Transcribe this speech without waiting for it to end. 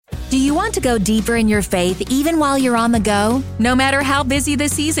Do you want to go deeper in your faith even while you're on the go? No matter how busy the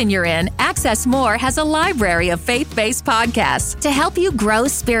season you're in, Access More has a library of faith-based podcasts to help you grow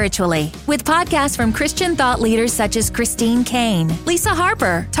spiritually. With podcasts from Christian thought leaders such as Christine Kane, Lisa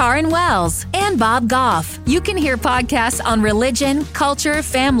Harper, Taryn Wells, and Bob Goff. You can hear podcasts on religion, culture,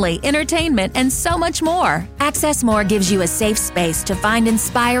 family, entertainment, and so much more. Access More gives you a safe space to find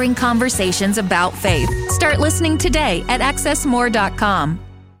inspiring conversations about faith. Start listening today at accessmore.com.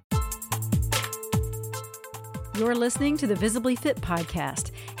 You're listening to the Visibly Fit podcast.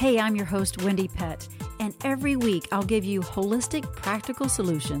 Hey, I'm your host, Wendy Pett, and every week I'll give you holistic, practical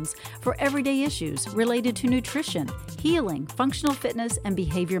solutions for everyday issues related to nutrition, healing, functional fitness, and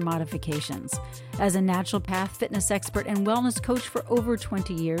behavior modifications. As a naturopath, fitness expert, and wellness coach for over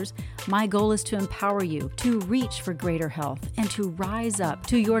 20 years, my goal is to empower you to reach for greater health and to rise up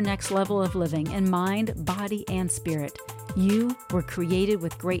to your next level of living in mind, body, and spirit. You were created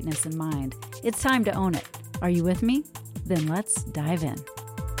with greatness in mind. It's time to own it. Are you with me? Then let's dive in.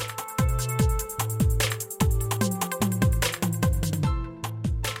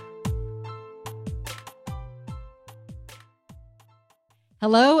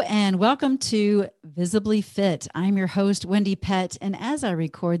 Hello and welcome to Visibly Fit. I'm your host, Wendy Pett, and as I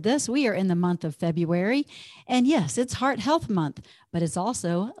record this, we are in the month of February. And yes, it's Heart Health Month, but it's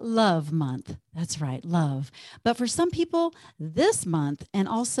also Love Month. That's right, love. But for some people, this month and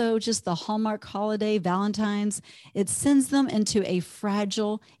also just the Hallmark holiday, Valentine's, it sends them into a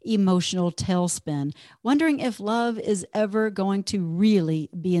fragile emotional tailspin, wondering if love is ever going to really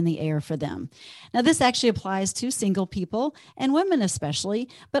be in the air for them. Now, this actually applies to single people and women especially,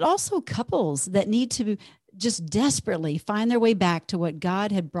 but also couples that need to just desperately find their way back to what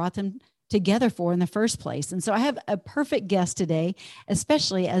God had brought them together for in the first place. And so I have a perfect guest today,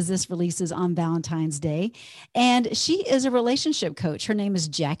 especially as this releases on Valentine's Day. And she is a relationship coach. Her name is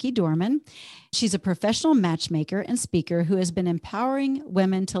Jackie Dorman. She's a professional matchmaker and speaker who has been empowering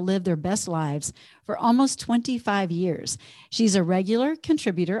women to live their best lives for almost 25 years. She's a regular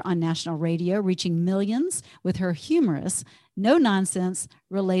contributor on national radio, reaching millions with her humorous, no-nonsense,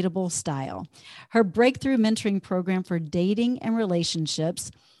 relatable style. Her breakthrough mentoring program for dating and relationships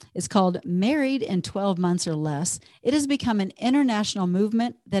is called Married in 12 Months or Less. It has become an international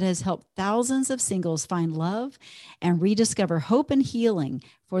movement that has helped thousands of singles find love and rediscover hope and healing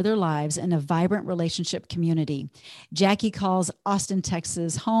for their lives in a vibrant relationship community. Jackie calls Austin,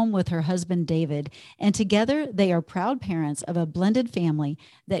 Texas home with her husband, David, and together they are proud parents of a blended family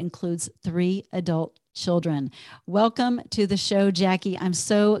that includes 3 adult children. Welcome to the show, Jackie. I'm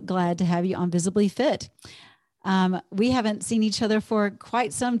so glad to have you on Visibly Fit. We haven't seen each other for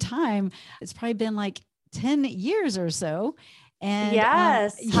quite some time. It's probably been like 10 years or so. And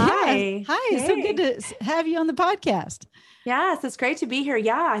yes. Hi. Hi. Hey. It's so good to have you on the podcast. Yes. It's great to be here.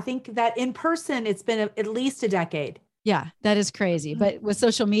 Yeah. I think that in person, it's been at least a decade. Yeah, that is crazy. But with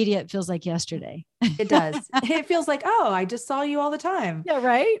social media, it feels like yesterday. It does. It feels like, oh, I just saw you all the time. Yeah,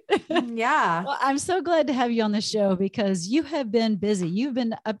 right? Yeah. Well, I'm so glad to have you on the show because you have been busy. You've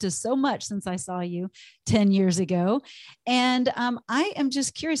been up to so much since I saw you 10 years ago. And I am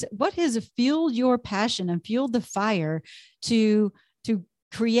just curious, what has fueled your passion and fueled the fire to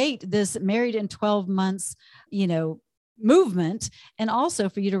create this Married in 12 Months, movement, and also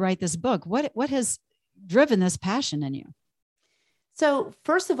for you to write this book? What has driven this passion in you? So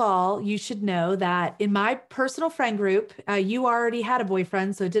first of all, you should know that in my personal friend group, you already had a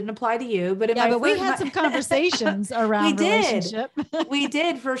boyfriend, so it didn't apply to you. But we had some conversations around relationship. We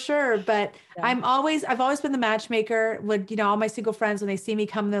did for sure. But yeah. I've always been the matchmaker. When all my single friends, when they see me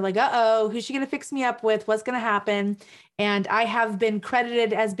come, they're like, "Uh-oh, who's she going to fix me up with? What's going to happen?" And I have been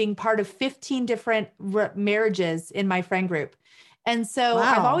credited as being part of 15 different marriages in my friend group. And so wow.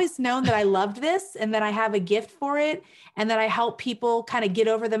 I've always known that I loved this and that I have a gift for it and that I help people kind of get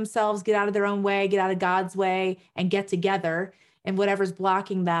over themselves, get out of their own way, get out of God's way and get together and whatever's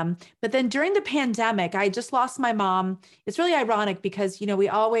blocking them. But then during the pandemic, I just lost my mom. It's really ironic because, we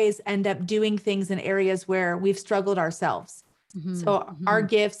always end up doing things in areas where we've struggled ourselves. Mm-hmm. So our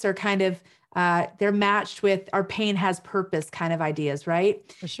gifts are kind of they're matched with our pain has purpose kind of ideas, right?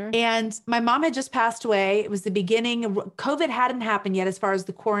 For sure. And my mom had just passed away. It was the beginning of COVID hadn't happened yet as far as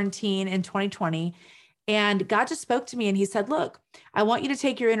the quarantine in 2020. And God just spoke to me and he said, look, I want you to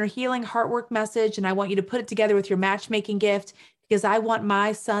take your inner healing heart work message and I want you to put it together with your matchmaking gift because I want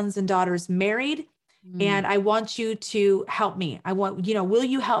my sons and daughters married and I want you to help me. I want, will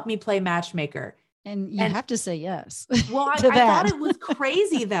you help me play matchmaker? And you have to say yes. Well, I thought it was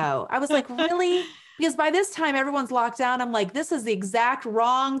crazy though. I was like, really? Because by this time everyone's locked down. I'm like, this is the exact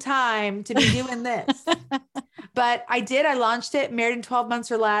wrong time to be doing this. But I launched it, Married in 12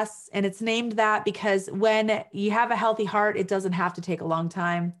 Months or Less. And it's named that because when you have a healthy heart, it doesn't have to take a long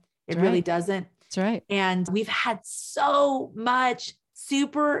time. It really doesn't. That's right. And we've had so much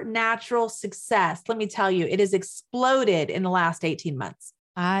supernatural success. Let me tell you, it has exploded in the last 18 months.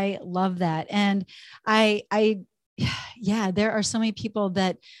 I love that. And yeah, there are so many people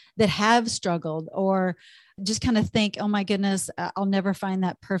that have struggled or just kind of think, oh my goodness, I'll never find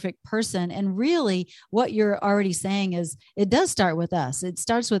that perfect person. And really what you're already saying is it does start with us. It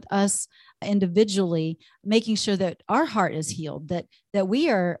starts with us individually, making sure that our heart is healed, that we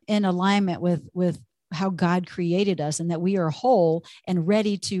are in alignment with how God created us and that we are whole and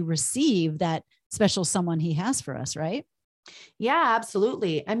ready to receive that special someone he has for us, right? Yeah,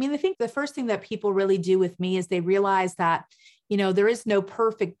 absolutely. I mean, I think the first thing that people really do with me is they realize that, there is no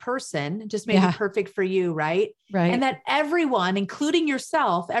perfect person, just maybe perfect for you, right? Right. And that everyone, including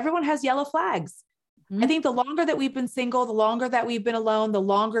yourself, everyone has yellow flags. I think the longer that we've been single, the longer that we've been alone, the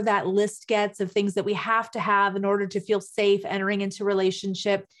longer that list gets of things that we have to have in order to feel safe entering into a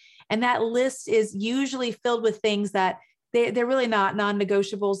relationship. And that list is usually filled with things that they're really not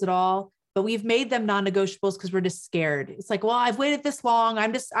non-negotiables at all, but we've made them non-negotiables because we're just scared. It's like, well, I've waited this long.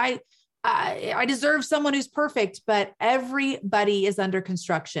 I deserve someone who's perfect, but everybody is under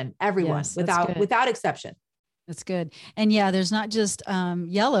construction. Everyone, Yes, without exception. That's good. And yeah, there's not just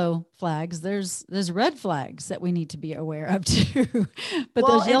yellow flags. There's red flags that we need to be aware of too. But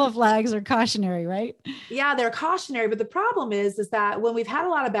those yellow flags are cautionary, right? Yeah, they're cautionary. But the problem is that when we've had a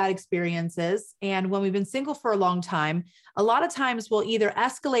lot of bad experiences and when we've been single for a long time, a lot of times we'll either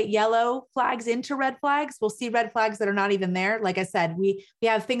escalate yellow flags into red flags. We'll see red flags that are not even there. Like I said, we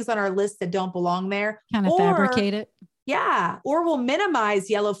have things on our list that don't belong there. Kind of fabricate it. Yeah. Or we'll minimize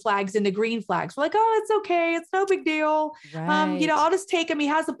yellow flags into green flags. We're like, oh, it's okay. It's no big deal. Right. I'll just take him. He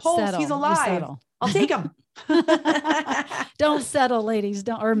has a pulse. He's alive. I'll take him. Don't settle, ladies.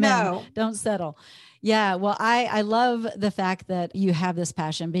 Men. Don't settle. Yeah. Well, I love the fact that you have this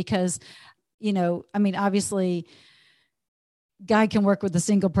passion because, obviously God can work with a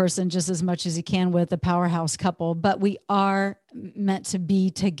single person just as much as he can with a powerhouse couple, but we are meant to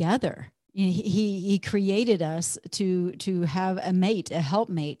be together. He created us to have a mate, a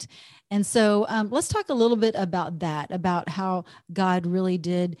helpmate. And so let's talk a little bit about that, about how God really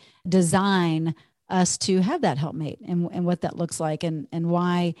did design us to have that helpmate and what that looks like and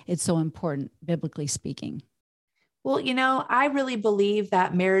why it's so important, biblically speaking. Well, I really believe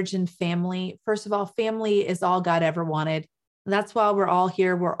that marriage and family, first of all, family is all God ever wanted. That's why we're all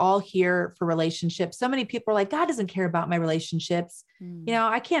here. We're all here for relationships. So many people are like, God doesn't care about my relationships.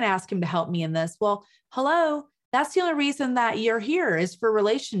 I can't ask him to help me in this. Well, hello. That's the only reason that you're here is for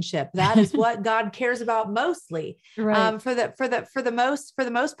relationship. That is what God cares about mostly. Right. For the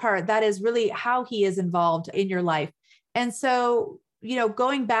most part, that is really how he is involved in your life. And so,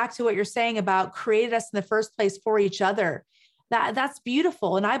 going back to what you're saying about created us in the first place for each other, that's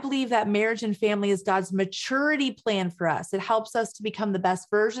beautiful. And I believe that marriage and family is God's maturity plan for us. It helps us to become the best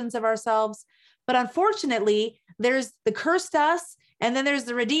versions of ourselves. But unfortunately, there's the cursed us and then there's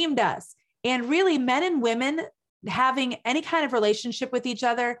the redeemed us. And really, men and women having any kind of relationship with each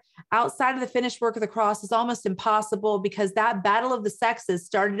other outside of the finished work of the cross is almost impossible because that battle of the sexes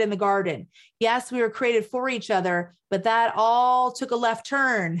started in the garden. Yes, we were created for each other, but that all took a left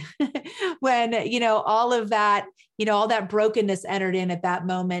turn when, all of that, all that brokenness entered in at that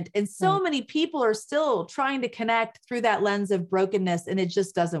moment. And so many people are still trying to connect through that lens of brokenness, and it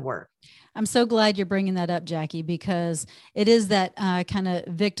just doesn't work. I'm so glad you're bringing that up, Jackie, because it is that kind of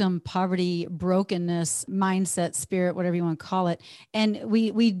victim poverty, brokenness, mindset, spirit, whatever you want to call it. And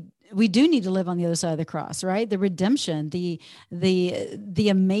we do need to live on the other side of the cross, right? The redemption, the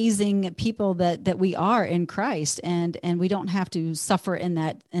amazing people that we are in Christ, and we don't have to suffer in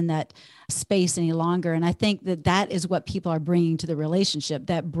that space any longer. And I think that is what people are bringing to the relationship,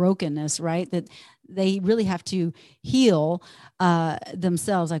 that brokenness, right? That they really have to heal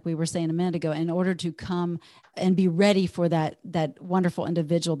themselves, like we were saying a minute ago, in order to come and be ready for that wonderful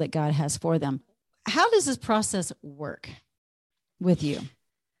individual that God has for them. How does this process work with you?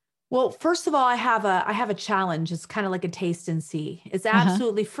 Well, first of all, I have a challenge. It's kind of like a taste and see. It's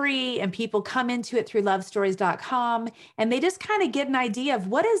absolutely free, and people come into it through lovestories.com, and they just kind of get an idea of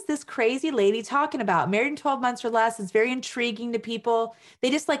what is this crazy lady talking about? Married in 12 Months or Less is very intriguing to people. They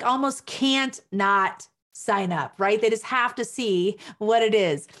just almost can't not sign up, right? They just have to see what it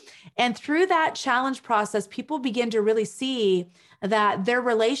is. And through that challenge process, people begin to really see that their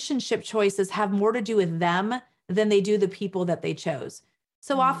relationship choices have more to do with them than they do the people that they chose.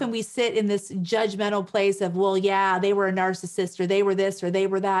 So often we sit in this judgmental place of, well, yeah, they were a narcissist or they were this or they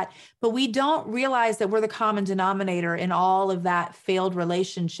were that, but we don't realize that we're the common denominator in all of that failed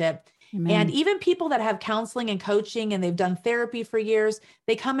relationship. Amen. And even people that have counseling and coaching and they've done therapy for years,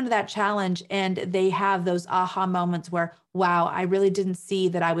 they come into that challenge and they have those aha moments where, wow, I really didn't see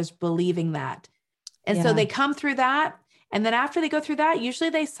that I was believing that. And so they come through that. And then after they go through that, usually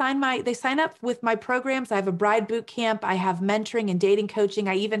they sign up with my programs. I have a bride boot camp. I have mentoring and dating coaching.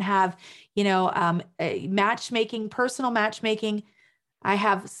 I even have, matchmaking, personal matchmaking. I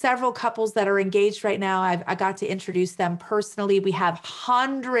have several couples that are engaged right now. I got to introduce them personally. We have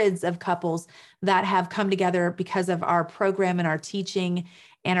hundreds of couples that have come together because of our program and our teaching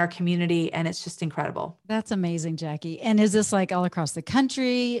and our community. And it's just incredible. That's amazing, Jackie. And is this like all across the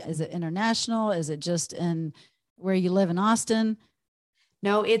country? Is it international? Is it just in where you live in Austin?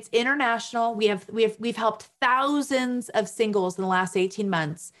 No, it's international. We've helped thousands of singles in the last 18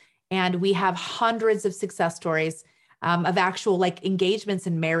 months, and we have hundreds of success stories of actual like engagements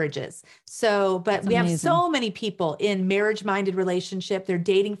and marriages. So, but we have so many people in marriage-minded relationship. They're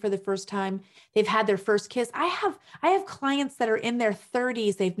dating for the first time. They've had their first kiss. I have clients that are in their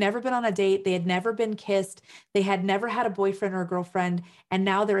 30s. They've never been on a date. They had never been kissed. They had never had a boyfriend or a girlfriend. And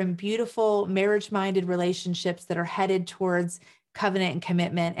now they're in beautiful marriage-minded relationships that are headed towards covenant and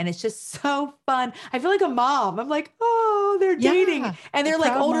commitment. And it's just so fun. I feel like a mom. I'm like, oh, they're dating. And they're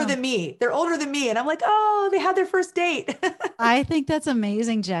like older than me. They're older than me. And I'm like, oh, they had their first date. I think that's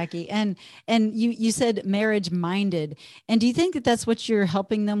amazing, Jackie. And you said marriage minded. And do you think that that's what you're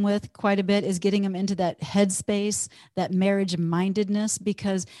helping them with quite a bit, is getting them into that headspace, that marriage mindedness?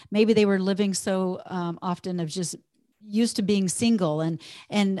 Because maybe they were living so often of just used to being single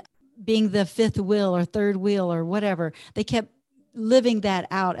and being the fifth wheel or third wheel or whatever. They kept living that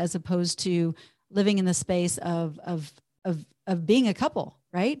out as opposed to living in the space of being a couple,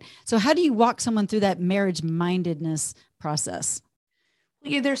 right? So how do you walk someone through that marriage mindedness process?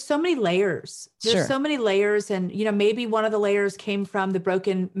 Yeah, there's so many layers. There's so many layers. And, maybe one of the layers came from the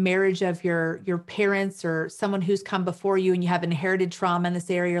broken marriage of your parents or someone who's come before you, and you have inherited trauma in this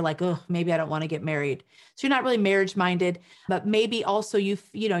area. You're like, oh, maybe I don't want to get married. So you're not really marriage minded, but maybe also you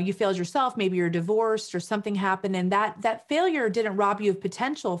failed yourself. Maybe you're divorced or something happened. And that failure didn't rob you of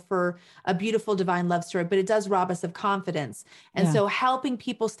potential for a beautiful divine love story, but it does rob us of confidence. And so helping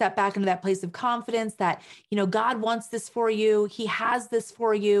people step back into that place of confidence that, God wants this for you. He has this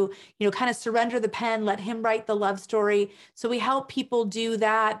for you, kind of surrender the pen, let him write the love story. So we help people do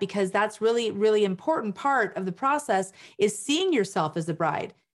that because that's really, really important part of the process is seeing yourself as a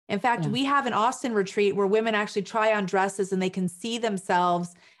bride. In fact, we have an Austin retreat where women actually try on dresses and they can see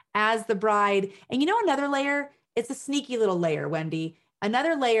themselves as the bride. And another layer, it's a sneaky little layer, Wendy.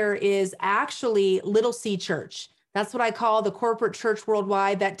 Another layer is actually Little C Church. That's what I call the corporate church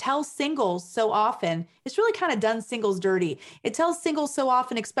worldwide that tells singles so often. It's really kind of done singles dirty. It tells singles so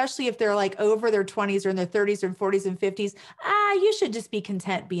often, especially if they're like over their 20s or in their 30s or 40s and 50s, you should just be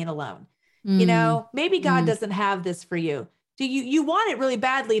content being alone. Maybe God doesn't have this for you. Do you want it really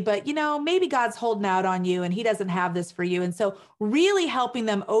badly, but maybe God's holding out on you and he doesn't have this for you. And so really helping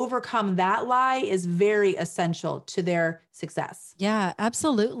them overcome that lie is very essential to their success. Yeah,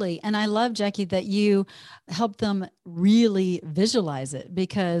 absolutely. And I love, Jackie, that you help them really visualize it,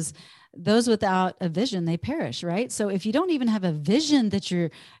 because those without a vision, they perish, right? So if you don't even have a vision that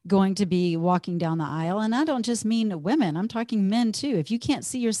you're going to be walking down the aisle, and I don't just mean women, I'm talking men too. If you can't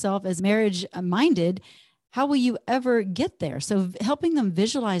see yourself as marriage minded, how will you ever get there? So helping them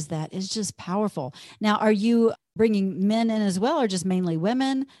visualize that is just powerful. Now, are you bringing men in as well, or just mainly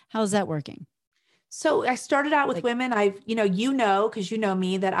women? How's that working? So I started out with women. I've, because you know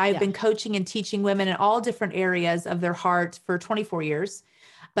me, that I've been coaching and teaching women in all different areas of their heart for 24 years.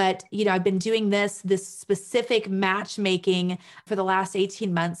 But, I've been doing this specific matchmaking for the last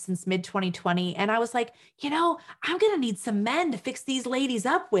 18 months since mid 2020. And I was like, I'm going to need some men to fix these ladies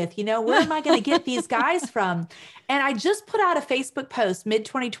up with, where am I going to get these guys from? And I just put out a Facebook post mid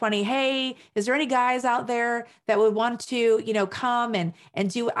 2020. Hey, is there any guys out there that would want to, come and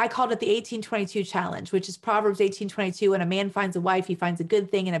do, I called it the 1822 challenge, which is Proverbs 18:22. When a man finds a wife, he finds a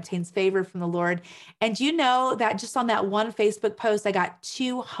good thing and obtains favor from the Lord. And you know that just on that one Facebook post, I got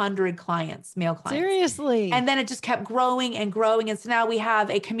 200 clients, male clients. Seriously. And then it just kept growing and growing. And so now we have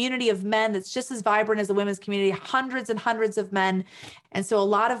a community of men that's just as vibrant as the women's community, hundreds and hundreds of men. And so a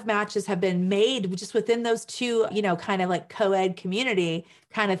lot of matches have been made just within those two, kind of like co-ed community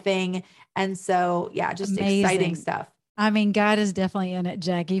kind of thing. And so, yeah, just amazing. Exciting stuff. I mean, God is definitely in it,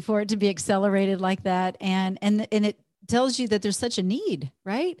 Jackie, for it to be accelerated like that. And it tells you that there's such a need,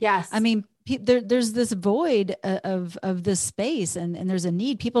 right? Yes. I mean, there's this void of this space, and there's a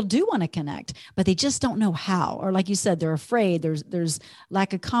need. People do want to connect, but they just don't know how. Or like you said, they're afraid. There's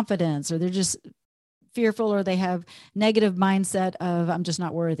lack of confidence, or they're just fearful, or they have negative mindset of I'm just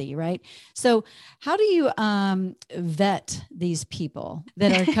not worthy, right? So how do you vet these people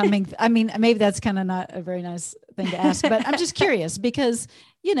that are coming? I mean, maybe that's kind of not a very nice thing to ask, but I'm just curious because,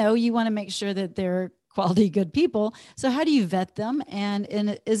 you know, you want to make sure that they're quality, good people. So how do you vet them?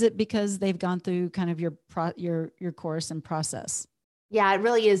 And is it because they've gone through kind of your course and process? Yeah, it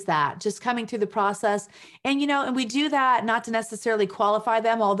really is that, just coming through the process. And, you know, and we do that not to necessarily qualify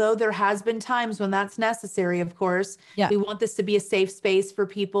them, although there has been times when that's necessary, of course. Yeah. We want this to be a safe space for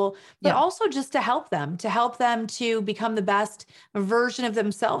people, but also just to help them to become the best version of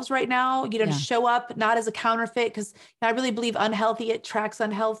themselves right now, you know, to show up not as a counterfeit, because I really believe unhealthy attracts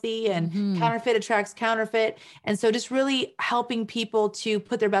unhealthy, and counterfeit attracts counterfeit. And so just really helping people to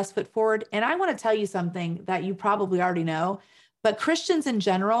put their best foot forward. And I want to tell you something that you probably already know. But Christians in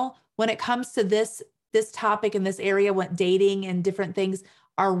general, when it comes to this topic in this area, when dating and different things,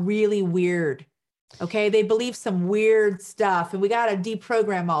 are really weird. Okay. They believe some weird stuff, and we got to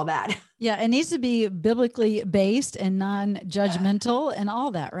deprogram all that. Yeah. It needs to be biblically based and non-judgmental and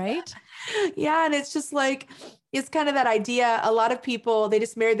all that, right? Yeah. And it's just like, it's kind of that idea. A lot of people, they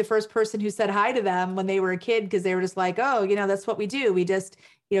just married the first person who said hi to them when they were a kid, because they were just like, oh, you know, that's what we do. We just,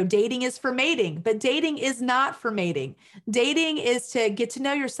 you know, dating is for mating, but dating is not for mating. Dating is to get to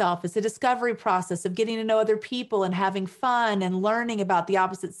know yourself. It's a discovery process of getting to know other people and having fun and learning about the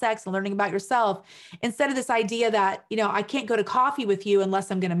opposite sex and learning about yourself, instead of this idea that, you know, I can't go to coffee with you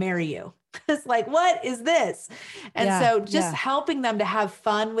unless I'm going to marry you. It's like, what is this? And so just helping them to have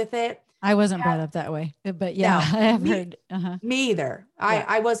fun with it. I wasn't brought up that way, but no, I have heard. Me either.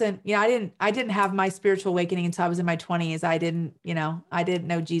 I wasn't, you know, I didn't have my spiritual awakening until I was in my 20s. I didn't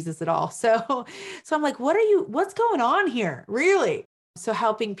know Jesus at all. So I'm like, what's going on here? Really? So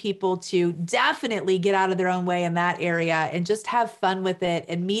helping people to definitely get out of their own way in that area and just have fun with it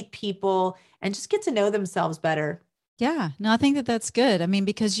and meet people and just get to know themselves better. Yeah, no, I think that that's good. I mean,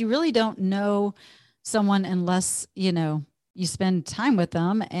 because you really don't know someone unless, you know, you spend time with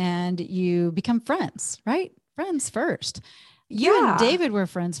them and you become friends, right? Friends first. You and David were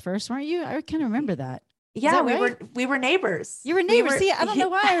friends first, weren't you? I kind of remember that. Yeah, we were neighbors. You were neighbors. See, I don't know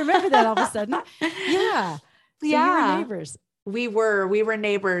why I remember that all of a sudden. Yeah. So you were neighbors. We were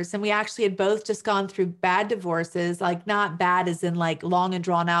neighbors, and we actually had both just gone through bad divorces, like not bad as in like long and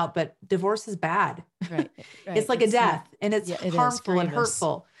drawn out, but divorce is bad. Right. It's like a death, and it's harmful and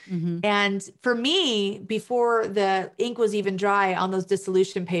hurtful. Mm-hmm. And for me, before the ink was even dry on those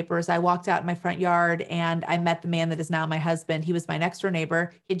dissolution papers, I walked out in my front yard and I met the man that is now my husband. He was my next door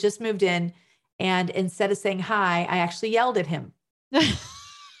neighbor. He just moved in. And instead of saying hi, I actually yelled at him.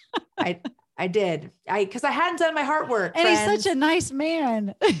 I did. Because I hadn't done my heart work. And friends. He's such a nice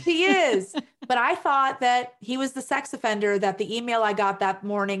man. He is. But I thought that he was the sex offender that the email I got that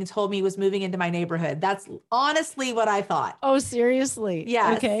morning told me was moving into my neighborhood. That's honestly what I thought. Oh, seriously?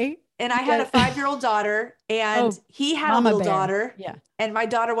 Yeah. Okay. And I had a 5-year-old daughter, and he had a little daughter. Yeah. And my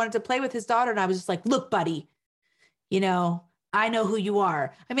daughter wanted to play with his daughter. And I was just like, look, buddy, you know, I know who you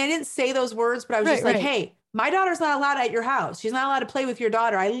are. I mean, I didn't say those words, but I was just like, hey, my daughter's not allowed at your house. She's not allowed to play with your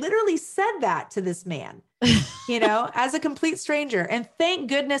daughter. I literally said that to this man, you know, as a complete stranger. And thank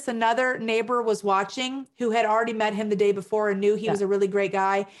goodness another neighbor was watching who had already met him the day before and knew he was a really great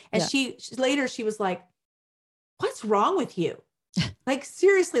guy. And she was like, what's wrong with you? Like,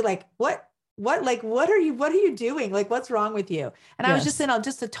 seriously, like what are you doing? Like, what's wrong with you? And I was just in a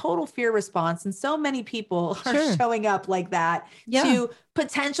total fear response. And so many people are showing up like that to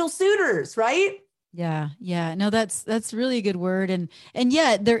potential suitors, right? Yeah. Yeah. No, that's really a good word. And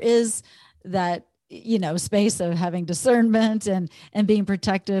yet there is that, you know, space of having discernment and being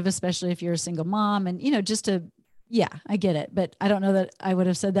protective, especially if you're a single mom, and, you know, just to, I get it, but I don't know that I would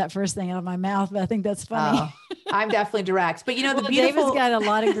have said that first thing out of my mouth, but I think that's funny. Oh, I'm definitely direct, but you know, David's got a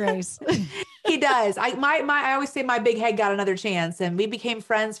lot of grace. He does. I always say my big head got another chance, and we became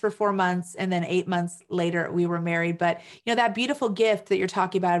friends for 4 months. And then 8 months later we were married. But you know, that beautiful gift that you're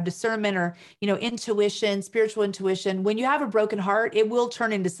talking about of discernment, or, you know, intuition, spiritual intuition, when you have a broken heart, it will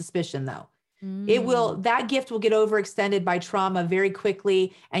turn into suspicion though. That gift will get overextended by trauma very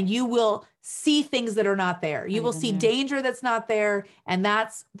quickly, and you will see things that are not there. You will see danger that's not there. And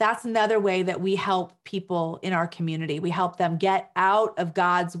that's another way that we help people in our community. We help them get out of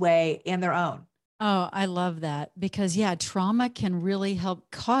God's way and their own. Oh, I love that because yeah, trauma can really help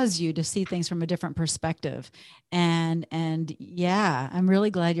cause you to see things from a different perspective. And yeah, I'm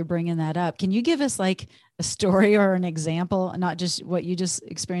really glad you're bringing that up. Can you give us like a story or an example, not just what you just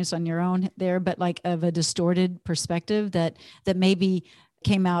experienced on your own there, but like of a distorted perspective that maybe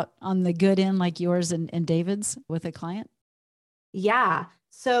came out on the good end like yours and David's with a client? Yeah.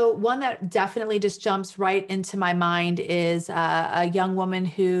 So one that definitely just jumps right into my mind is a young woman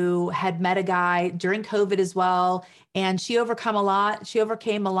who had met a guy during COVID as well. And she overcame a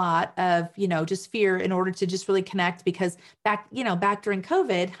lot of, just fear in order to just really connect because back during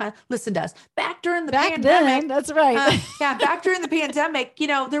COVID, listen to us, back during the Back pandemic, then, that's right. yeah, back during the pandemic,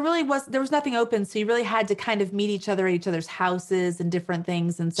 there was nothing open. So you really had to kind of meet each other at each other's houses and different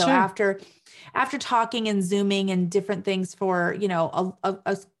things. And so Sure. after talking and Zooming and different things for,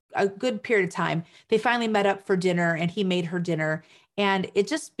 a good period of time, they finally met up for dinner and he made her dinner. And it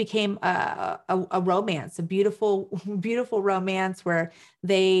just became a romance, a beautiful, beautiful romance where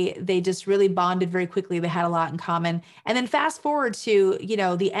they just really bonded very quickly. They had a lot in common. And then fast forward to,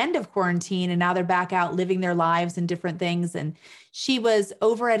 the end of quarantine and now they're back out living their lives and different things. And she was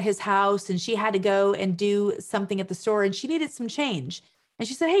over at his house and she had to go and do something at the store and she needed some change. And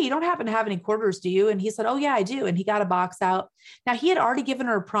she said, "Hey, you don't happen to have any quarters, do you?" And he said, "Oh yeah, I do." And he got a box out. Now he had already given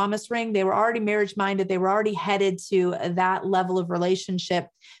her a promise ring. They were already marriage minded. They were already headed to that level of relationship.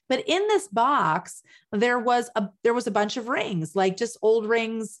 But in this box, there was a bunch of rings, like just old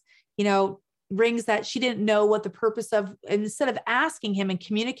rings, rings that she didn't know what the purpose of. And instead of asking him and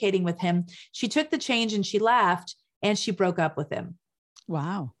communicating with him, she took the change and she left and she broke up with him.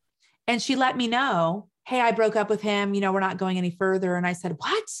 Wow. And she let me know, "Hey, I broke up with him. We're not going any further." And I said,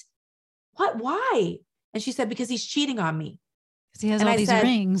 "What? What? Why?" And she said, "Because he's cheating on me." Because he has And all I these said,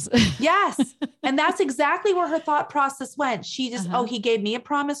 rings. "Yes." And that's exactly where her thought process went. She just, Uh-huh. "Oh, he gave me a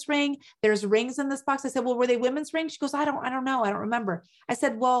promise ring. There's rings in this box." I said, "Well, were they women's rings?" She goes, I don't know. I don't remember." I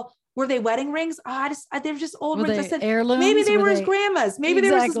said, "Well, were they wedding rings?" "Oh, they were just old Were rings." I they said, "Maybe heirlooms? they Were were his they grandma's. Maybe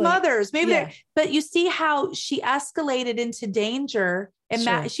they were his exactly? mother's. Maybe Yeah, but you see how she escalated into danger and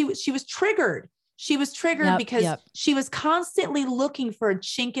sure. she was triggered. She was triggered Yep, because yep. she was constantly looking for a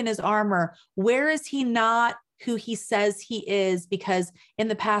chink in his armor. Where is he not who he says he is? Because in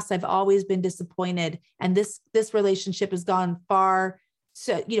the past, I've always been disappointed. And this relationship has gone far.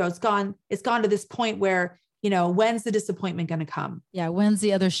 So, it's gone to this point where, when's the disappointment going to come? Yeah, when's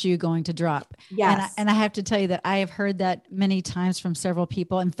the other shoe going to drop? And Yes. I have to tell you that I have heard that many times from several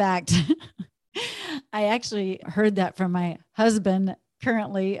people. In fact, I actually heard that from my husband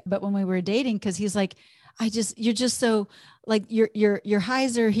currently, but when we were dating, because he's like, you're just so like your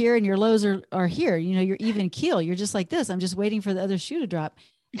highs are here and your lows are here. You're even keel. You're just like this. I'm just waiting for the other shoe to drop.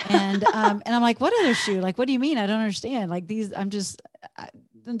 And I'm like, what other shoe? Like, what do you mean? I don't understand. Like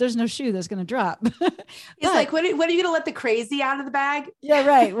there's no shoe that's going to drop. It's like, when are you going to let the crazy out of the bag? Yeah,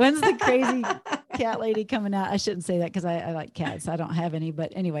 right. When's the crazy cat lady coming out? I shouldn't say that because I like cats. I don't have any,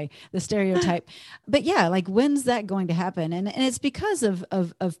 but anyway, the stereotype. But yeah, like when's that going to happen? And it's because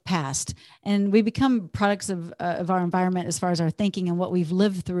of past, and we become products of our environment as far as our thinking and what we've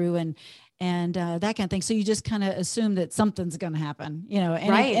lived through and that kind of thing. So you just kind of assume that something's going to happen,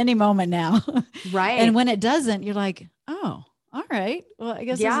 any moment now. Right. And when it doesn't, you're like, oh, all right. Well, I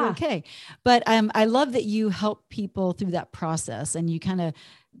guess this is okay. But I love that you help people through that process and you kind of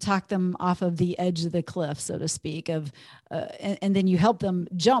talk them off of the edge of the cliff, so to speak, and then you help them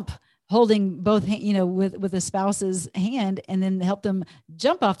jump holding both, with a spouse's hand, and then help them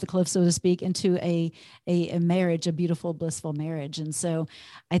jump off the cliff, so to speak, into a marriage, a beautiful, blissful marriage. And so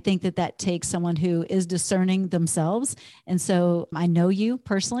I think that takes someone who is discerning themselves. And so I know you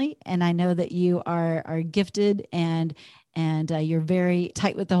personally, and I know that you are gifted and you're very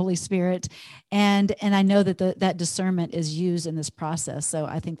tight with the Holy Spirit. And I know that that discernment is used in this process. So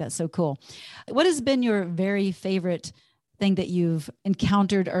I think that's so cool. What has been your very favorite thing that you've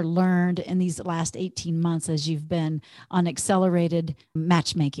encountered or learned in these last 18 months as you've been on accelerated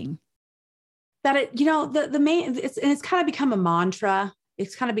matchmaking? That the main, it's kind of become a mantra.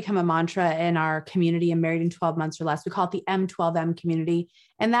 It's kind of become a mantra in our community and Married in 12 Months or Less. We call it the M12M community.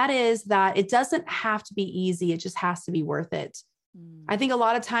 And that is that it doesn't have to be easy. It just has to be worth it. I think a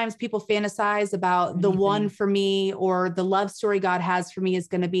lot of times people fantasize about the one for me, or the love story God has for me is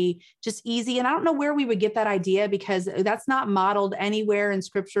going to be just easy. And I don't know where we would get that idea, because that's not modeled anywhere in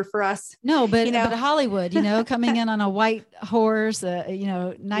scripture for us. No, but Hollywood, coming in on a white horse, knight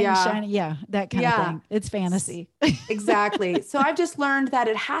and shiny. Yeah. That kind of thing. It's fantasy. Exactly. So I've just learned that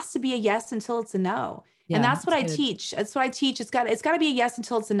it has to be a yes until it's a no. And that's what I good. teach. That's what I teach. It's got to be a yes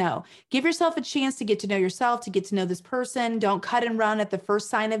until it's a no. Give yourself a chance to get to know yourself, to get to know this person. Don't cut and run at the first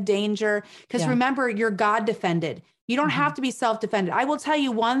sign of danger. Because remember, you're God defended. You don't have to be self-defended. I will tell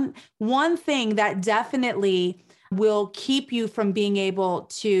you one thing that definitely will keep you from being able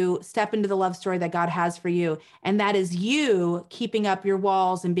to step into the love story that God has for you. And that is you keeping up your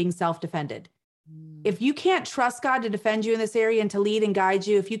walls and being self-defended. If you can't trust God to defend you in this area and to lead and guide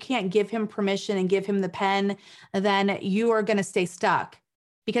you, if you can't give him permission and give him the pen, then you are going to stay stuck,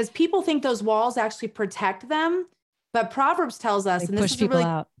 because people think those walls actually protect them. But Proverbs tells us, and this push people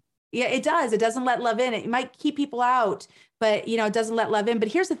out. Yeah, it does. It doesn't let love in. It might keep people out, but it doesn't let love in. But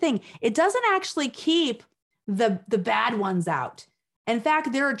here's the thing. It doesn't actually keep the bad ones out. In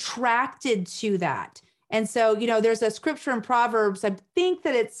fact, they're attracted to that. And so, there's a scripture in Proverbs, I think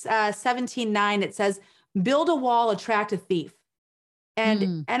that it's 17:9. It says, build a wall, attract a thief.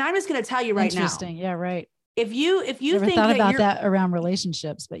 And I'm just going to tell you right now. Interesting. Yeah, right. If you Never think thought about that around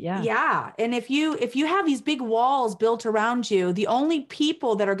relationships, but yeah. Yeah. And if you have these big walls built around you, the only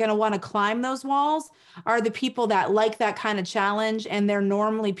people that are going to want to climb those walls are the people that like that kind of challenge. And they're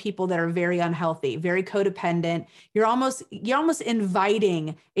normally people that are very unhealthy, very codependent. You're almost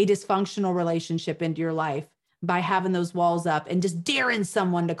inviting a dysfunctional relationship into your life by having those walls up and just daring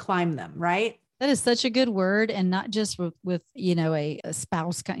someone to climb them, right? That is such a good word. And not just with a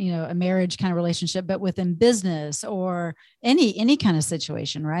spouse, a marriage kind of relationship, but within business or any kind of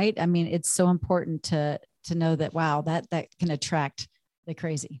situation, right? I mean, it's so important to know that, wow, that can attract the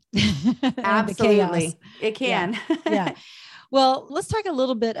crazy. Absolutely. It can. Yeah. Well, let's talk a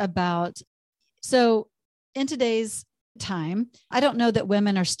little bit about, so in today's time, I don't know that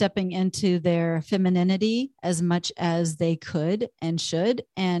women are stepping into their femininity as much as they could and should,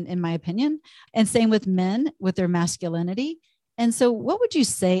 and in my opinion, and same with men with their masculinity. And so what would you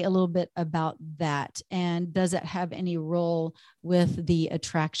say a little bit about that? And does it have any role with the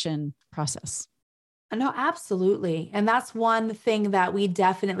attraction process? No, absolutely. And that's one thing that we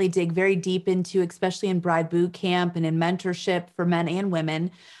definitely dig very deep into, especially in Bride Boot Camp and in mentorship for men and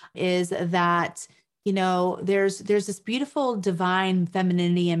women, is that there's this beautiful divine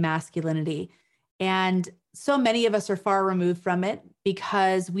femininity and masculinity. And so many of us are far removed from it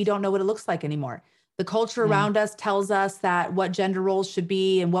because we don't know what it looks like anymore. The culture around us tells us that what gender roles should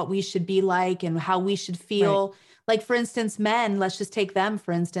be and what we should be like and how we should feel. Right. Like, for instance, men, let's just take them,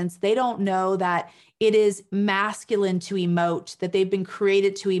 for instance, they don't know that it is masculine to emote, that they've been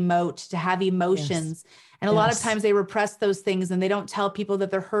created to emote, to have emotions. Yes. And a lot of times they repress those things and they don't tell people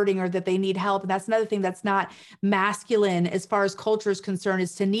that they're hurting or that they need help. And that's another thing that's not masculine as far as culture is concerned,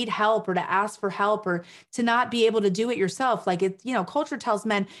 is to need help or to ask for help or to not be able to do it yourself. Like culture tells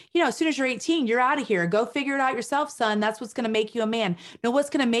men, as soon as you're 18, you're out of here. Go figure it out yourself, son. That's what's going to make you a man. No, what's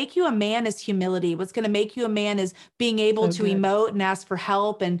going to make you a man is humility. What's going to make you a man is being able to emote and ask for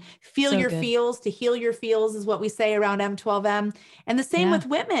help and feel your feels, to heal your feels is what we say around M12M. And the same with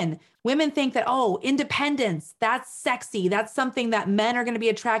women. Women think that, independence, that's sexy. That's something that men are going to be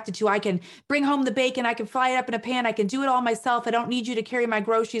attracted to. I can bring home the bacon. I can fry it up in a pan. I can do it all myself. I don't need you to carry my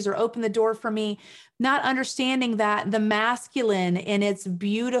groceries or open the door for me. Not understanding that the masculine in its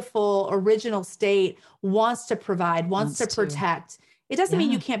beautiful original state wants to provide, wants to protect. It doesn't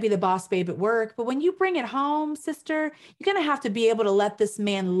mean you can't be the boss babe at work, but when you bring it home, sister, you're going to have to be able to let this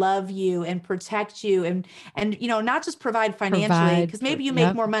man love you and protect you and not just provide financially, because maybe you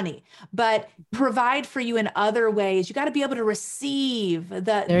make more money, but provide for you in other ways. You got to be able to receive.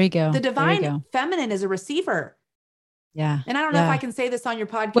 There you go. The divine feminine is a receiver. Yeah. And I don't know if I can say this on your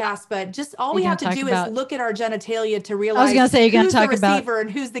podcast, but just all we have to do is look at our genitalia to realize I was going to say, you're going to talk who's the receiver and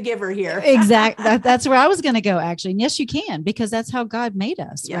who's the giver here. Exactly. That's where I was going to go, actually. And yes, you can, because that's how God made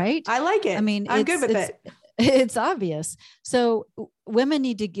us, right? I like it. I mean, I'm good with it. It's obvious. So women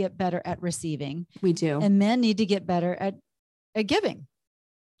need to get better at receiving. We do. And men need to get better at giving.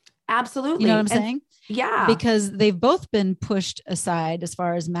 Absolutely. You know what I'm saying? Yeah. Because they've both been pushed aside as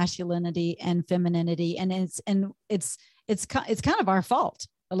far as masculinity and femininity. And it's kind of our fault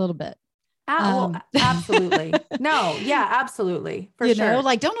a little bit. Absolutely. No. Yeah, absolutely. For sure.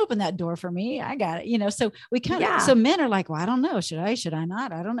 Like, don't open that door for me. I got it. So we kind of, so men are like, well, I don't know. Should I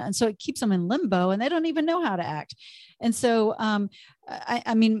not? I don't know. And so it keeps them in limbo and they don't even know how to act. And so,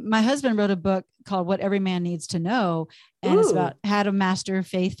 I mean, my husband wrote a book called What Every Man Needs to Know. And it's about how to master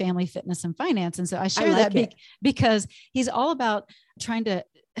faith, family, fitness, and finance. And so I share that because he's all about trying to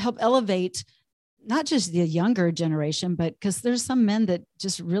help elevate not just the younger generation, but because there's some men that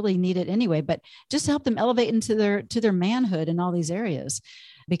just really need it anyway, but just to help them elevate into their manhood in all these areas,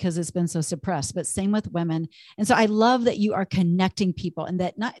 because it's been so suppressed. But same with women. And so I love that you are connecting people, and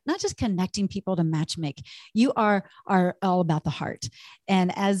that not just connecting people to matchmake. You are all about the heart.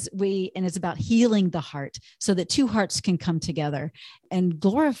 And it's about healing the heart so that two hearts can come together and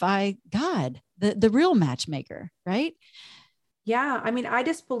glorify God, the real matchmaker, right? Yeah. I mean, I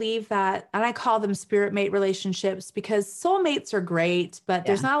just believe that, and I call them spirit mate relationships, because soulmates are great, but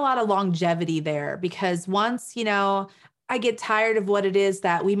there's not a lot of longevity there, because once, I get tired of what it is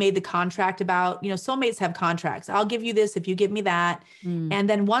that we made the contract about. Soulmates have contracts. I'll give you this if you give me that. And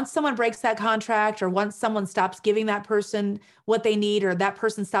then once someone breaks that contract, or once someone stops giving that person what they need, or that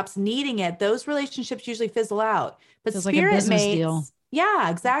person stops needing it, those relationships usually fizzle out. But Feels spirit like a business mates, deal.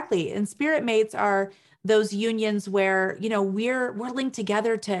 yeah, exactly. And spirit mates are those unions where, we're linked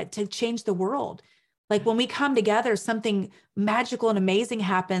together to change the world. Like when we come together, something magical and amazing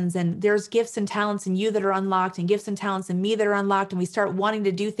happens, and there's gifts and talents in you that are unlocked, and gifts and talents in me that are unlocked. And we start wanting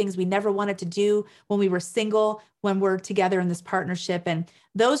to do things we never wanted to do when we were single, when we're together in this partnership. And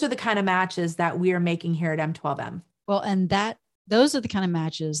those are the kind of matches that we are making here at M12M. Well, and those are the kind of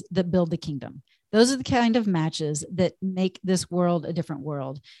matches that build the kingdom. Those are the kind of matches that make this world a different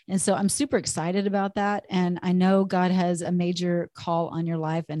world. And so I'm super excited about that. And I know God has a major call on your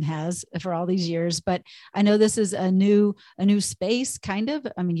life, and has for all these years, but I know this is a new space, kind of.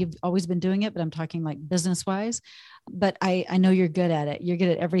 I mean, you've always been doing it, but I'm talking like business wise, but I know you're good at it. You're good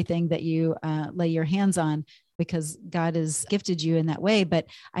at everything that you lay your hands on, because God has gifted you in that way. But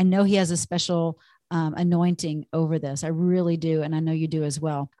I know he has a special anointing over this. I really do. And I know you do as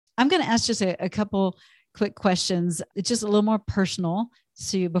well. I'm going to ask just a couple quick questions. It's just a little more personal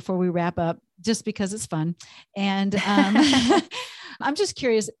before we wrap up, just because it's fun. And I'm just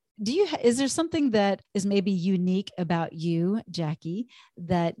curious, is there something that is maybe unique about you, Jackie,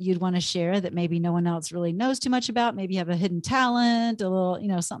 that you'd want to share that maybe no one else really knows too much about? Maybe you have a hidden talent, a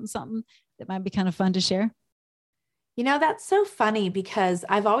little, something that might be kind of fun to share. That's so funny, because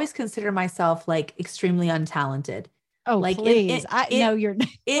I've always considered myself like extremely untalented. Oh, like please. I know you're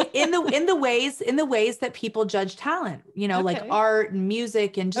in the ways that people judge talent, okay. Like art and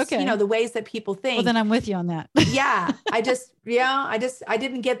music, and just, the ways that people think. Well, then I'm with you on that. Yeah. I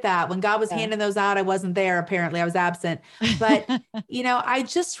didn't get that when God was handing those out. I wasn't there. Apparently I was absent, but I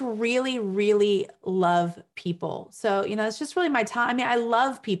just really, really love people. So, it's just really my time. I mean, I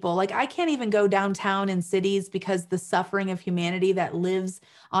love people. Like I can't even go downtown in cities, because the suffering of humanity that lives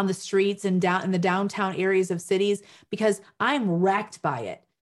on the streets and down in the downtown areas of cities, because I'm wrecked by it.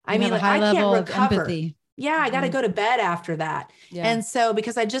 I mean, like, I can't recover. Yeah. I got to go to bed after that. Yeah. And so,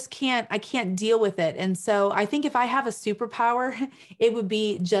 because I can't deal with it. And so I think if I have a superpower, it would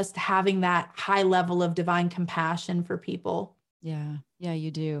be just having that high level of divine compassion for people. Yeah. Yeah,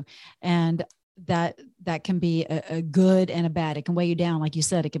 you do. And that can be a good and a bad. It can weigh you down. Like you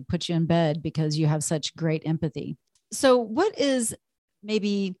said, it can put you in bed because you have such great empathy. So what is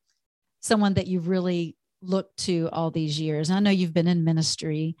maybe someone that you've really looked to all these years? I know you've been in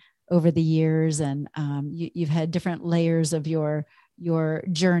ministry over the years, and you've had different layers of your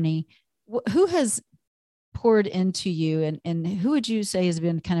journey. Who has poured into you, and who would you say has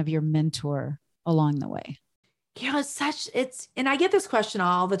been kind of your mentor along the way? And I get this question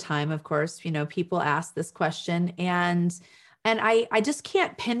all the time. Of course, people ask this question, and I just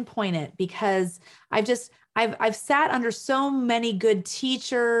can't pinpoint it, because I've sat under so many good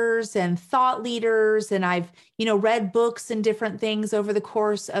teachers and thought leaders, and I've, read books and different things over the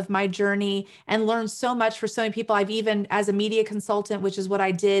course of my journey, and learned so much for so many people. I've even, as a media consultant, which is what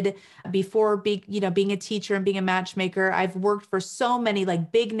I did before being a teacher and being a matchmaker, I've worked for so many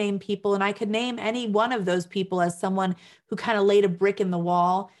like big name people, and I could name any one of those people as someone who kind of laid a brick in the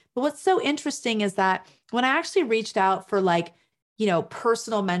wall. But what's so interesting is that when I actually reached out for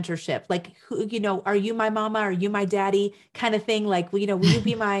personal mentorship, like, who, are you my mama? Are you my daddy kind of thing? Like, will you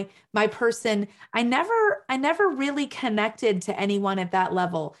be my person? I never really connected to anyone at that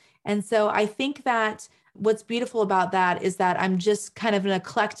level. And so I think that what's beautiful about that is that I'm just kind of an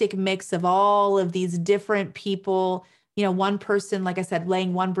eclectic mix of all of these different people, one person, like I said,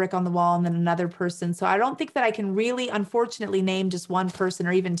 laying one brick on the wall, and then another person. So I don't think that I can really, unfortunately, name just one person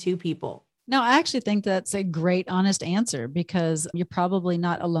or even two people. No, I actually think that's a great, honest answer, because you're probably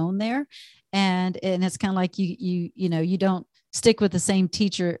not alone there. And it's kind of like you don't stick with the same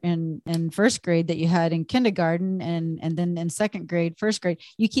teacher in first grade that you had in kindergarten, and then in second grade, first grade.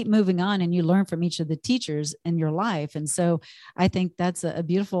 You keep moving on, and you learn from each of the teachers in your life. And so I think that's a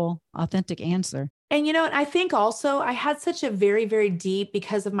beautiful, authentic answer. And, I think also I had such a very, very deep,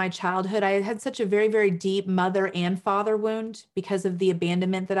 because of my childhood, I had such a very, very deep mother and father wound because of the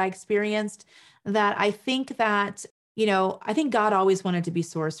abandonment that I experienced, that I think God always wanted to be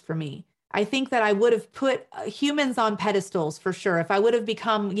source for me. I think that I would have put humans on pedestals for sure. If I would have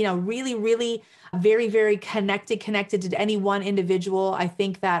become, really, really very, very connected to any one individual, I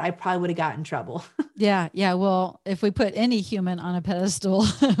think that I probably would have gotten in trouble. Yeah. Yeah. Well, if we put any human on a pedestal,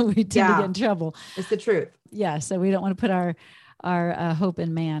 we tend to get in trouble. It's the truth. Yeah. So we don't want to put our hope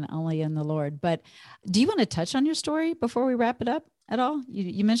in man, only in the Lord. But do you want to touch on your story before we wrap it up at all?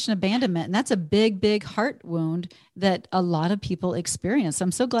 You mentioned abandonment, and that's a big, big heart wound that a lot of people experience.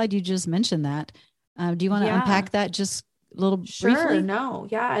 I'm so glad you just mentioned that. Do you want to unpack that just a little briefly? No.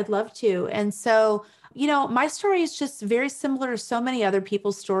 Yeah, I'd love to. And so, my story is just very similar to so many other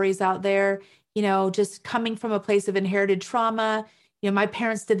people's stories out there, just coming from a place of inherited trauma. My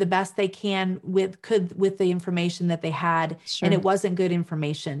parents did the best they can with the information that they had, and it wasn't good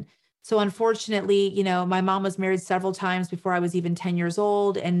information. So unfortunately, my mom was married several times before I was even 10 years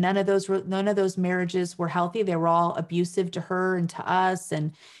old, and none of those marriages were healthy. They were all abusive to her and to us,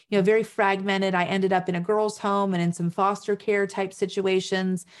 and very fragmented. I ended up in a girls' home and in some foster care type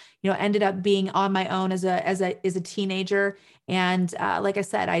situations. Ended up being on my own as a teenager. And like I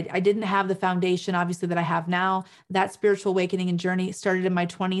said, I didn't have the foundation, obviously, that I have now. That spiritual awakening and journey started in my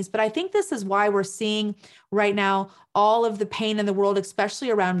 20s. But I think this is why we're seeing right now all of the pain in the world, especially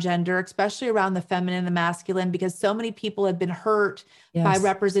around gender, especially around the feminine and the masculine, because so many people have been hurt by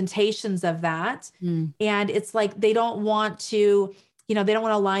representations of that. And it's like they don't want to, they don't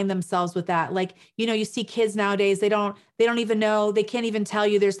want to align themselves with that. Like, you see kids nowadays, they don't even know, they can't even tell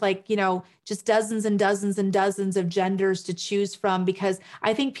you there's like, just dozens and dozens and dozens of genders to choose from, because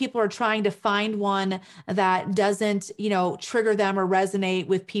I think people are trying to find one that doesn't, trigger them or resonate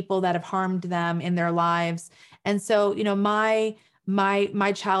with people that have harmed them in their lives. And so,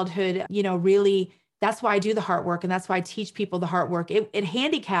 my childhood, really, that's why I do the heart work. And that's why I teach people the heart work. It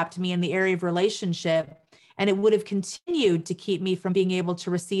handicapped me in the area of relationship. And it would have continued to keep me from being able to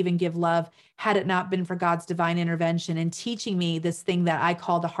receive and give love had it not been for God's divine intervention and teaching me this thing that I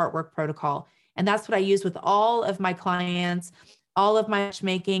call the heart work protocol. And that's what I use with all of my clients, all of my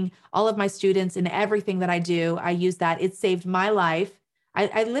matchmaking, all of my students, and everything that I do. I use that. It saved my life.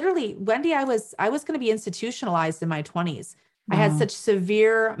 I literally, Wendy, I was going to be institutionalized in my 20s. I had such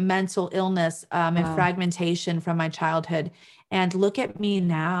severe mental illness and fragmentation from my childhood. And look at me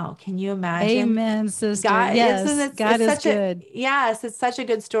now. Can you imagine? Amen, sister. God, yes, God is good. Yes, it's such a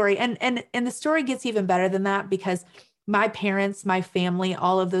good story. And the story gets even better than that, because my parents, my family,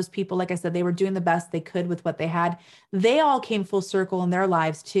 all of those people, like I said, they were doing the best they could with what they had. They all came full circle in their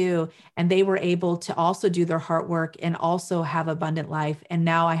lives too. And they were able to also do their heart work and also have abundant life. And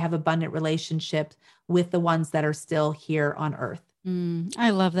now I have abundant relationships with the ones that are still here on earth.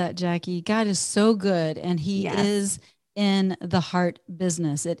 I love that, Jackie. God is so good. And he is in the heart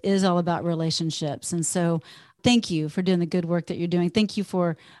business. It is all about relationships. And so thank you for doing the good work that you're doing. Thank you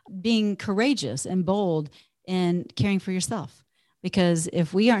for being courageous and bold and caring for yourself, because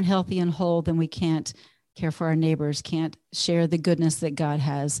if we aren't healthy and whole, then we can't care for our neighbors, can't share the goodness that God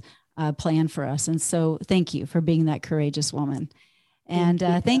has planned for us. And so thank you for being that courageous woman. And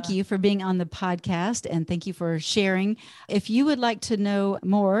thank you for being on the podcast, and thank you for sharing. If you would like to know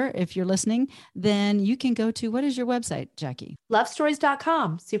more, if you're listening, then you can go to, what is your website, Jackie?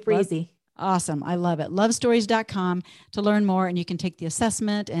 Lovestories.com. Super easy. Awesome. I love it. Lovestories.com to learn more, and you can take the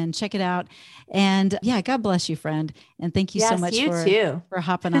assessment and check it out. And God bless you, friend. And thank you so much for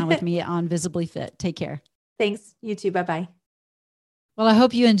hopping on with me on Visibly Fit. Take care. Thanks. You too. Bye-bye. Well, I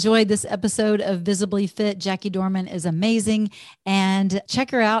hope you enjoyed this episode of Visibly Fit. Jackie Dorman is amazing, and check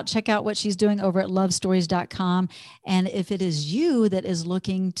her out. Check out what she's doing over at lovestories.com. And if it is you that is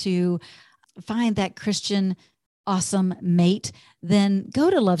looking to find that Christian awesome mate, then go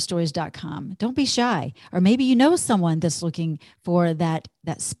to lovestories.com. Don't be shy. Or maybe you know someone that's looking for that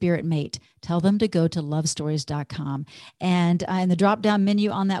spirit mate. Tell them to go to lovestories.com. And in the drop-down menu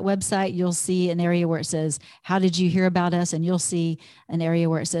on that website, you'll see an area where it says, how did you hear about us? And you'll see an area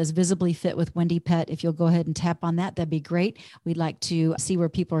where it says Visibly Fit with Wendy Pett. If you'll go ahead and tap on that, that'd be great. We'd like to see where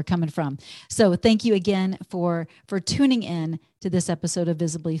people are coming from. So thank you again for tuning in to this episode of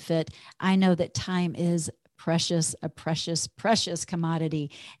Visibly Fit. I know that time is a precious commodity.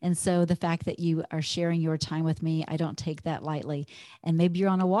 And so the fact that you are sharing your time with me, I don't take that lightly. And maybe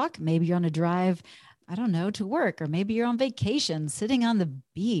you're on a walk, maybe you're on a drive, I don't know, to work, or maybe you're on vacation, sitting on the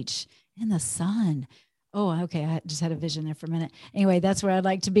beach in the sun, Oh, okay. I just had a vision there for a minute. Anyway, that's where I'd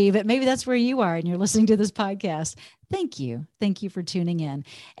like to be, but maybe that's where you are and you're listening to this podcast. Thank you. Thank you for tuning in.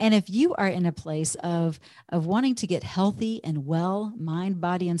 And if you are in a place of wanting to get healthy and well, mind,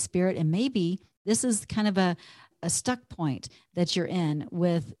 body, and spirit, and maybe this is kind of a stuck point that you're in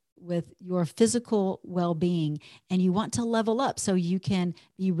with your physical well-being, and you want to level up so you can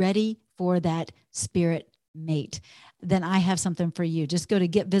be ready for that spirit mate, then I have something for you. Just go to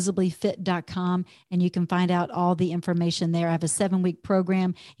getvisiblyfit.com and you can find out all the information there. I have a 7-week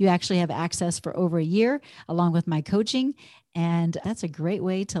program. You actually have access for over a year along with my coaching. And that's a great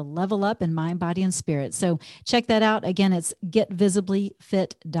way to level up in mind, body, and spirit. So check that out. Again, it's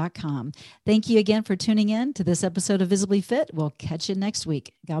getvisiblyfit.com. Thank you again for tuning in to this episode of Visibly Fit. We'll catch you next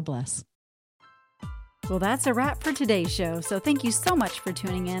week. God bless. Well, that's a wrap for today's show. So thank you so much for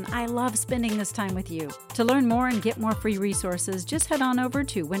tuning in. I love spending this time with you. To learn more and get more free resources, just head on over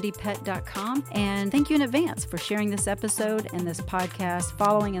to wendypett.com. And thank you in advance for sharing this episode and this podcast,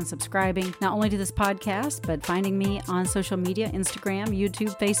 following and subscribing not only to this podcast, but finding me on social media, Instagram,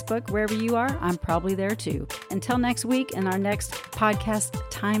 YouTube, Facebook, wherever you are, I'm probably there too. Until next week and our next podcast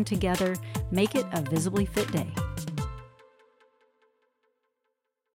time together, make it a Visibly Fit day.